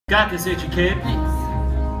Got this, Agent Cade.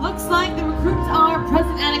 Thanks. Looks like the recruits are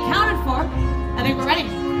present and accounted for. I think we're ready.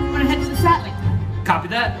 We're gonna head to the Satellite. Copy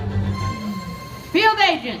that. Field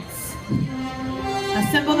agents,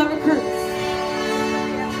 assemble the recruits.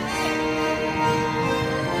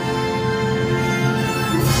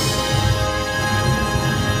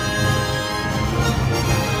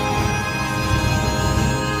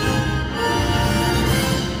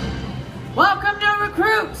 Welcome, new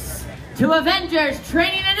recruits, to Avengers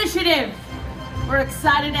Training Initiative. We're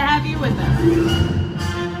excited to have you with us.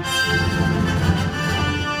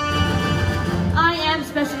 I am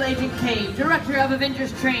Special Agent Cade, Director of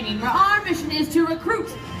Avengers Training, where our mission is to recruit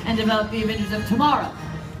and develop the Avengers of tomorrow.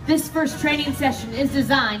 This first training session is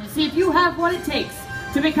designed to see if you have what it takes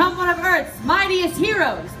to become one of Earth's mightiest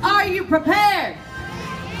heroes. Are you prepared?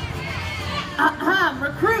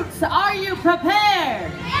 Recruits, are you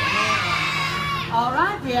prepared? All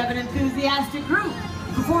right, we have an enthusiastic group.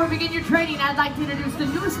 Before we begin your training, I'd like to introduce the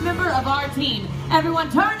newest member of our team.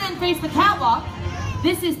 Everyone turn and face the catwalk.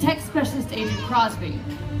 This is Tech Specialist Agent Crosby.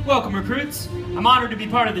 Welcome, recruits. I'm honored to be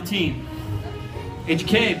part of the team. Agent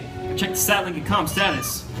Cade, check the Satlink and comm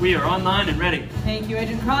status. We are online and ready. Thank you,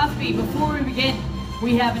 Agent Crosby. Before we begin,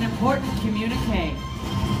 we have an important communique.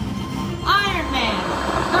 Iron Man,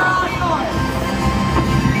 they're all yours.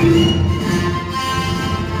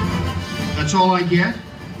 That's all I get?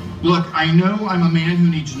 Look, I know I'm a man who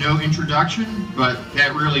needs no introduction, but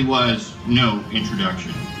that really was no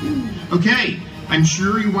introduction. Okay, I'm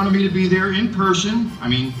sure you wanted me to be there in person. I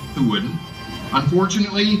mean, who wouldn't?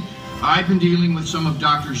 Unfortunately, I've been dealing with some of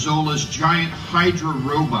Dr. Zola's giant Hydra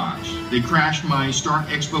robots. They crashed my Stark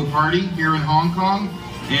Expo party here in Hong Kong,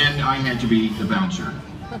 and I had to be the bouncer.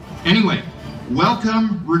 Anyway,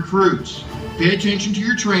 welcome, recruits. Pay attention to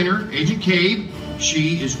your trainer, Agent Cade.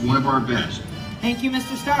 She is one of our best. Thank you,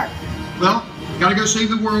 Mr. Stark. Well, gotta go save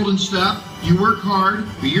the world and stuff. You work hard,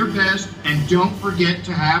 be your best, and don't forget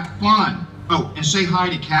to have fun. Oh, and say hi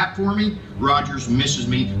to Kat for me. Rogers misses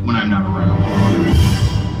me when I'm not around.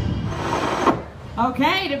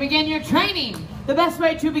 Okay, to begin your training, the best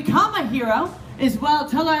way to become a hero is, well,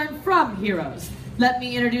 to learn from heroes. Let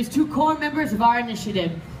me introduce two core members of our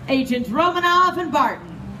initiative, Agents Romanoff and Barton.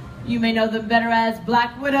 You may know them better as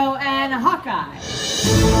Black Widow and Hawkeye.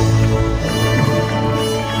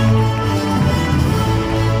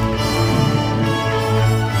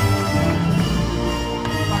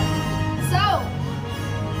 So,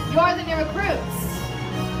 you're the new recruits.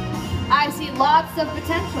 I see lots of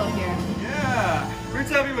potential here. Yeah, great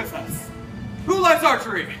to have you with us. Who likes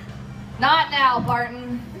archery? Not now,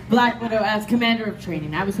 Barton. Black Widow as Commander of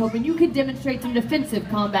Training. I was hoping you could demonstrate some defensive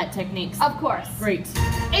combat techniques. Of course. Great.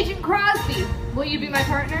 Agent Crosby, will you be my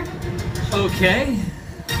partner? Okay.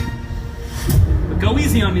 But go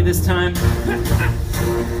easy on me this time.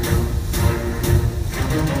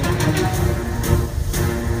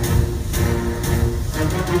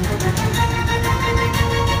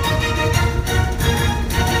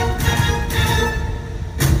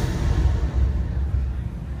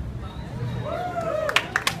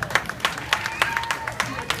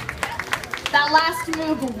 That last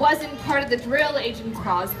move wasn't part of the drill, Agent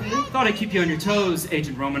Crosby. Thought I'd keep you on your toes,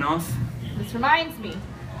 Agent Romanoff. This reminds me.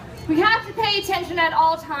 We have to pay attention at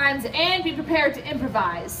all times and be prepared to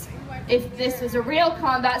improvise. If this was a real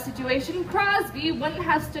combat situation, Crosby wouldn't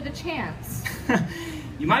have stood a chance.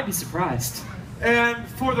 You might be surprised. And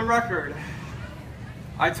for the record,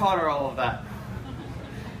 I taught her all of that.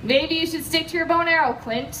 Maybe you should stick to your bow and arrow,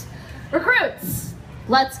 Clint. Recruits,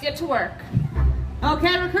 let's get to work.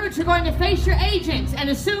 Okay, recruits, you're going to face your agents and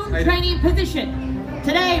assume training position.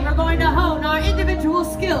 Today, we're going to hone our individual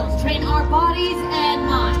skills, train our bodies and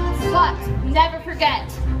minds. But never forget,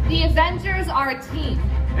 the Avengers are a team.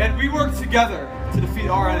 And we work together to defeat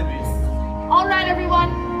our enemies. All right,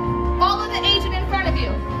 everyone, follow the agent in front of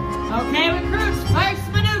you. Okay, recruits,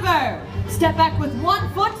 first maneuver. Step back with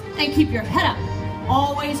 1 foot and keep your head up.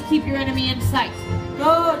 Always keep your enemy in sight.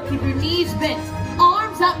 Good, keep your knees bent.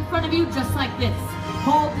 Arms out in front of you just like this.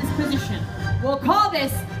 Hold this position. We'll call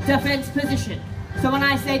this defense position. So when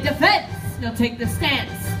I say defense, you'll take the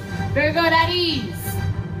stance. Very good, at ease.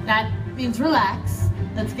 That means relax.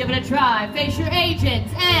 Let's give it a try. Face your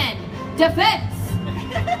agents and defense.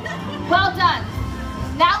 Well done.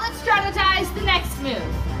 Now let's strategize the next move.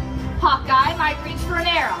 Hawkeye might reach for an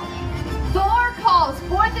arrow. Thor calls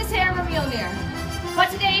for this arrow Mjolnir. But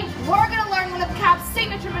today, we're going to learn one of Cap's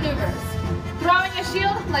signature maneuvers. Throwing a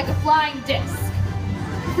shield like a flying disc.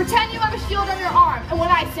 Pretend you have a shield on your arm, and when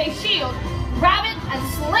I say shield, grab it and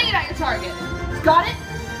sling it at your target. Got it?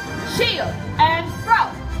 Shield and throw.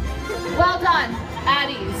 Well done. At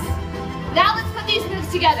ease. Now let's put these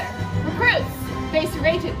moves together. Recruits, face your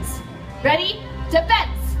agents. Ready?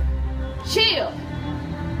 Defense. Shield.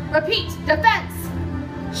 Repeat. Defense.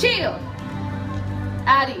 Shield.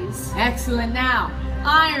 At ease. Excellent. Now,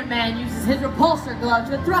 Iron Man uses his repulsor glove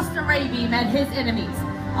to thrust a ray beam at his enemies.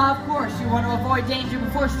 Of course, you want to avoid danger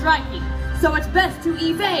before striking, so it's best to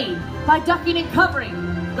evade by ducking and covering.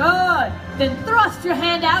 Good. Then thrust your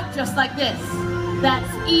hand out just like this. That's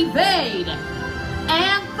evade.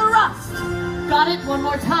 And thrust. Got it? One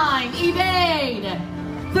more time. Evade.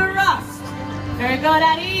 Thrust. Very good.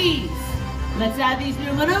 At ease. Let's add these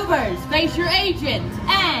new maneuvers. Face your agent.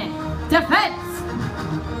 And defense.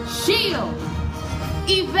 Shield.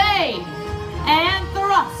 Evade. And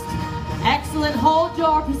thrust. Excellent. Hold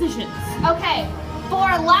your positions. Okay, for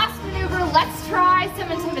our last maneuver, let's try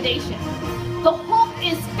some intimidation. The Hulk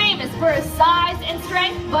is famous for his size and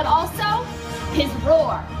strength, but also his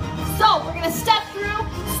roar. So we're gonna step through,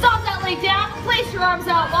 stomp that leg down, place your arms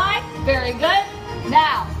out wide. Very good.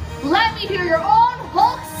 Now, let me hear your own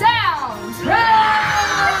Hulk sound. Louder!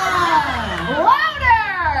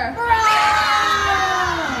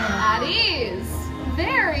 At ease.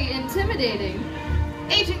 Very intimidating.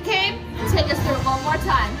 Agent Cave, take us through it one more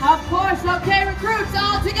time. Of course. Okay, recruits,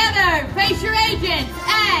 all together. Face your agents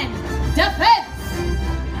and defense.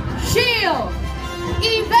 Shield.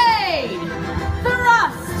 Evade.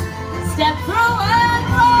 Thrust. Step through and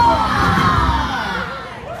roll.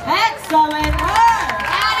 Excellent work.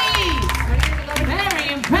 At ease. Very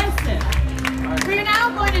impressive. We're now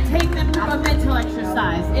going to take them through a mental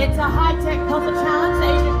exercise. It's a high-tech puzzle challenge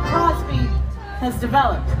that Agent Crosby has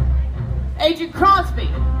developed. Agent Crosby.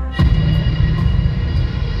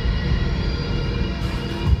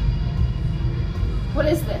 What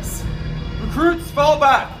is this? Recruits, fall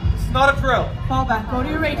back. It's not a drill. Fall back. Go to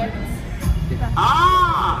your agents.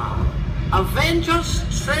 Ah! Avengers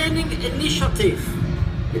Training Initiative.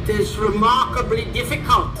 It is remarkably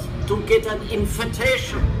difficult to get an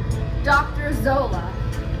invitation. Dr. Zola.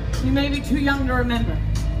 You may be too young to remember.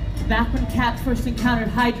 Back when Cap first encountered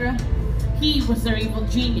Hydra, he was their evil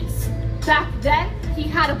genius. Back then, he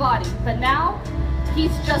had a body, but now,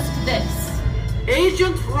 he's just this.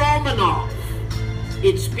 Agent Romanoff.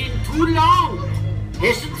 It's been too long,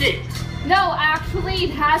 hasn't it? No, actually,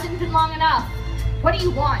 it hasn't been long enough. What do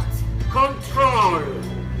you want? Control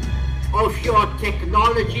of your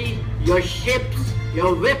technology, your ships,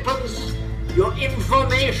 your weapons, your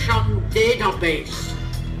information database.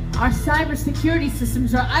 Our cybersecurity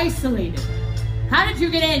systems are isolated. How did you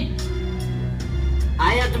get in?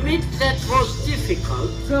 I admit that was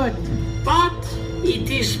difficult, Good. but it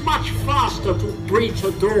is much faster to breach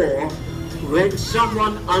a door when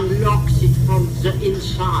someone unlocks it from the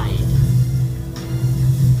inside.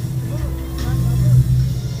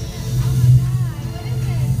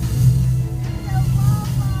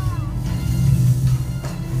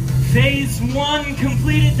 Phase 1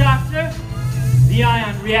 completed, Doctor. The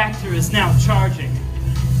ion reactor is now charging.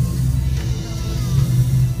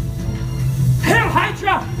 Hail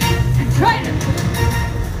Hydra! Traitor!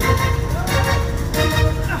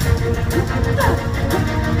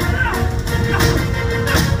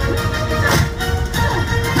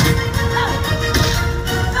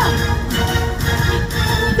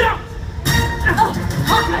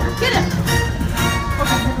 Hawkeye, get him!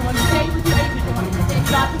 Okay, everyone, stay with your agent. Stay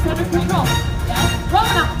got this under control. Yeah?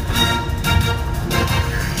 Romanoff!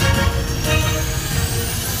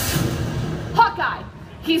 Hawkeye,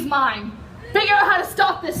 he's mine. Figure out how to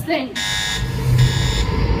stop this thing.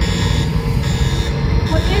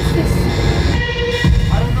 What is this?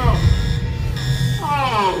 I don't know.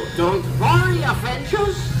 Oh, don't worry,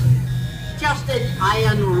 Avengers. Just an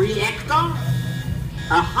ion reactor.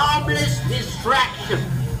 A harmless distraction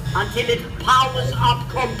until it powers up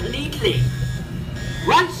completely.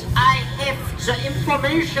 Once I have the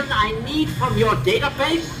information I need from your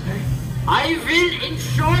database, I will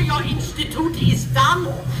ensure your institute is done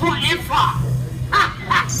forever.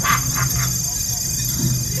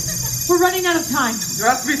 We're running out of time. There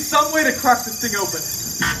has to be some way to crack this thing open.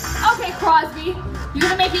 Okay, Crosby, you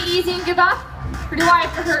gonna make it easy and give up? Or do I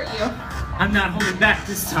have to hurt you? I'm not holding back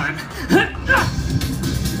this time.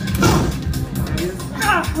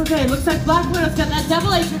 Okay, looks like Black Widow's got that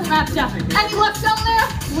double agent wrapped up. Any luck down there?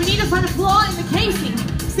 We need to find a flaw in the casing.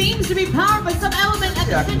 Seems to be powered by some element at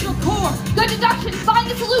the central core. Good deduction,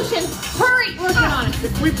 find a solution. Hurry! Working on it.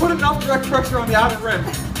 If we put enough direct pressure on the outer rim,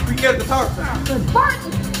 we can get at the power center.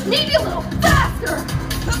 Barton, maybe a little faster.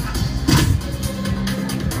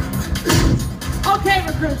 Okay,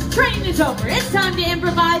 recruits, training is over. It's time to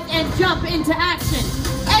improvise and jump into action.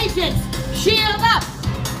 Agents, shield up.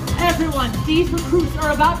 Everyone, these recruits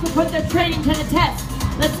are about to put their training to the test.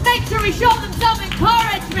 Let's make sure we show them some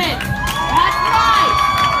encouragement. That's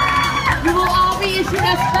right. You will all be issued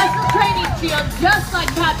a special training shield just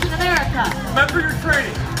like Captain America. Remember your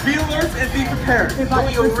training. Be alert and be prepared. Do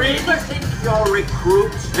you really think your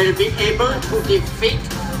recruits will be able to defeat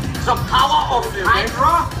the power of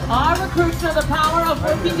Hydra? Our recruits know the power of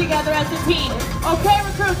working together as a team. Okay,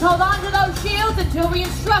 recruits, hold on to those shields until we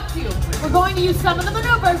instruct you. We're going to use some of the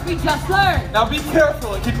maneuvers we just learned. Now be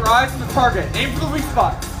careful and keep your eyes on the target. Aim for the weak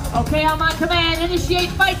spots. Okay, on my command, initiate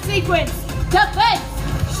fight sequence. Defense!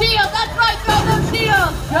 Shield, that's right, throw those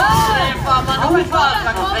shields! Good! Never maneuver,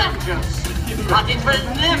 Avengers. But it will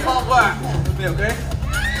never work. Okay?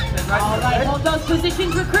 Alright, hold those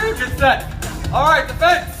positions, recruits. Get set. Alright,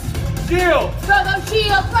 defense! Shield! Throw those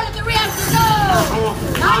shields right at the reactor, go!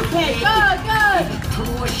 Nice hit, good!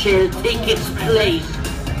 Two shall take its place.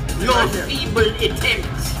 Your feeble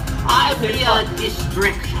attempts are mere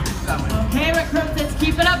distraction. Okay, recruits, let's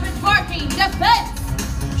keep it up and sparking. Defense!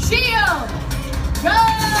 Shield! Go!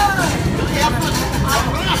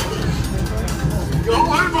 You're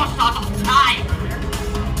almost out of time.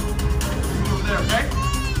 Over there, okay?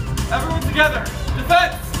 Everyone together.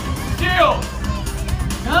 Defense! Shield!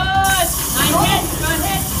 Good! Nice hit, good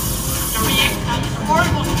hit. The reactor is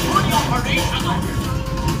almost fully operational.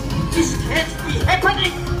 This can't be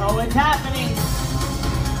happening. Oh, it's happening.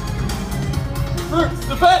 First,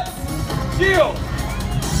 defense! Shield!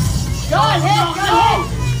 Good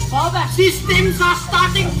hit! Fall back. Systems are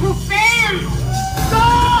starting to fail.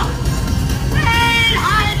 Stop! Hail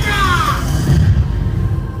Hydra!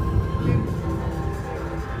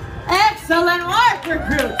 Excellent work,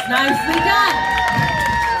 recruits. Nicely done.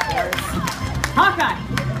 Hawkeye,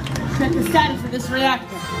 check the status of this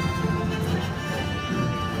reactor.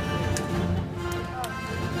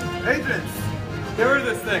 Agents! Get rid of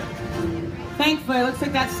this thing. Thankfully, it looks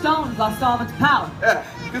like that stone's lost all of its power. Yeah,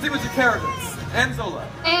 good thing with your characters. And Zola.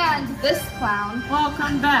 And this clown.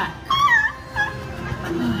 Welcome back.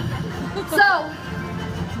 So,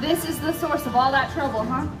 this is the source of all that trouble,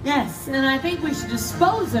 huh? Yes, and I think we should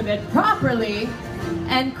dispose of it properly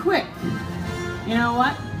and quick. You know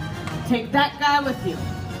what? Take that guy with you.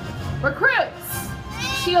 Recruits,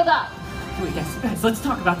 shield up. Wait, guys, let's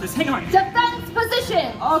talk about this. Hang on. Defense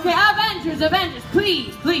position. Okay, Avengers,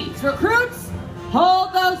 please. Recruits,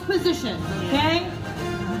 hold those positions, okay?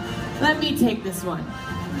 Let me take this one.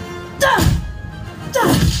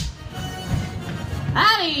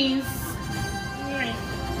 At ease.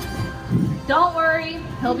 Don't worry,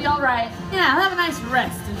 he'll be all right. Yeah, have a nice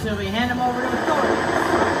rest until we hand him over to authorities.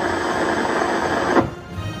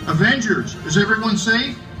 Avengers, is everyone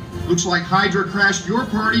safe? Looks like Hydra crashed your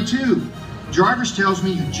party too. Jarvis tells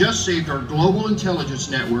me you just saved our global intelligence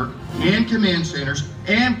network and command centers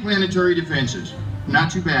and planetary defenses. Not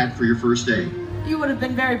too bad for your first day. You would have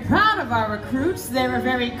been very proud of our recruits. They were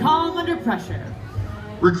very calm under pressure.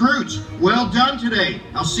 Recruits, well done today.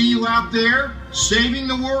 I'll see you out there saving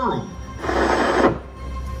the world.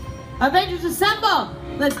 Avengers assemble!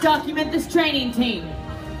 Let's document this training team.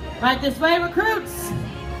 Right this way, recruits.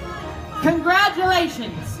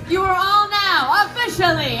 Congratulations! You are all now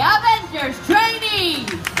officially Avengers trainees!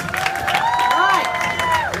 Right.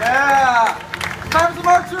 Yeah! Time for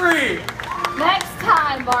archery! Next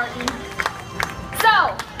time, Barton.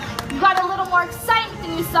 So, you got a little more excitement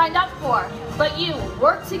than you signed up for, but you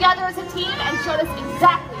worked together as a team and showed us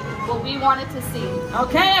exactly what we wanted to see.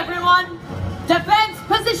 Okay, everyone. Defense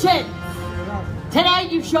position. Today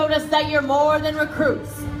you showed us that you're more than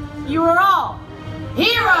recruits. You are all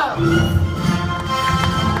heroes.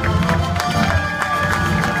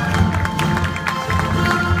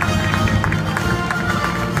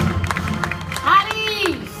 At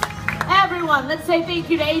ease. Everyone, let's say thank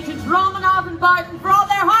you to Agents Romanov and Barton for all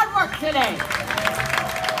their hard work today.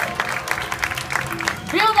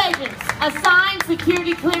 Field agents, assign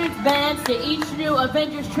security clearance bands to each new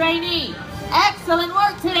Avengers trainee. Excellent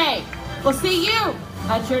work today. We'll see you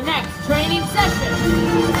at your next training session.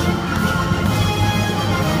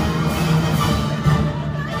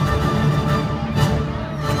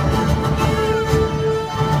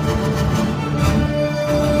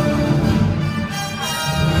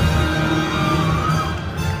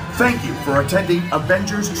 Thank you for attending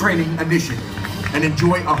Avengers Training Initiative and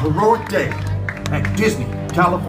enjoy a heroic day at Disney, California.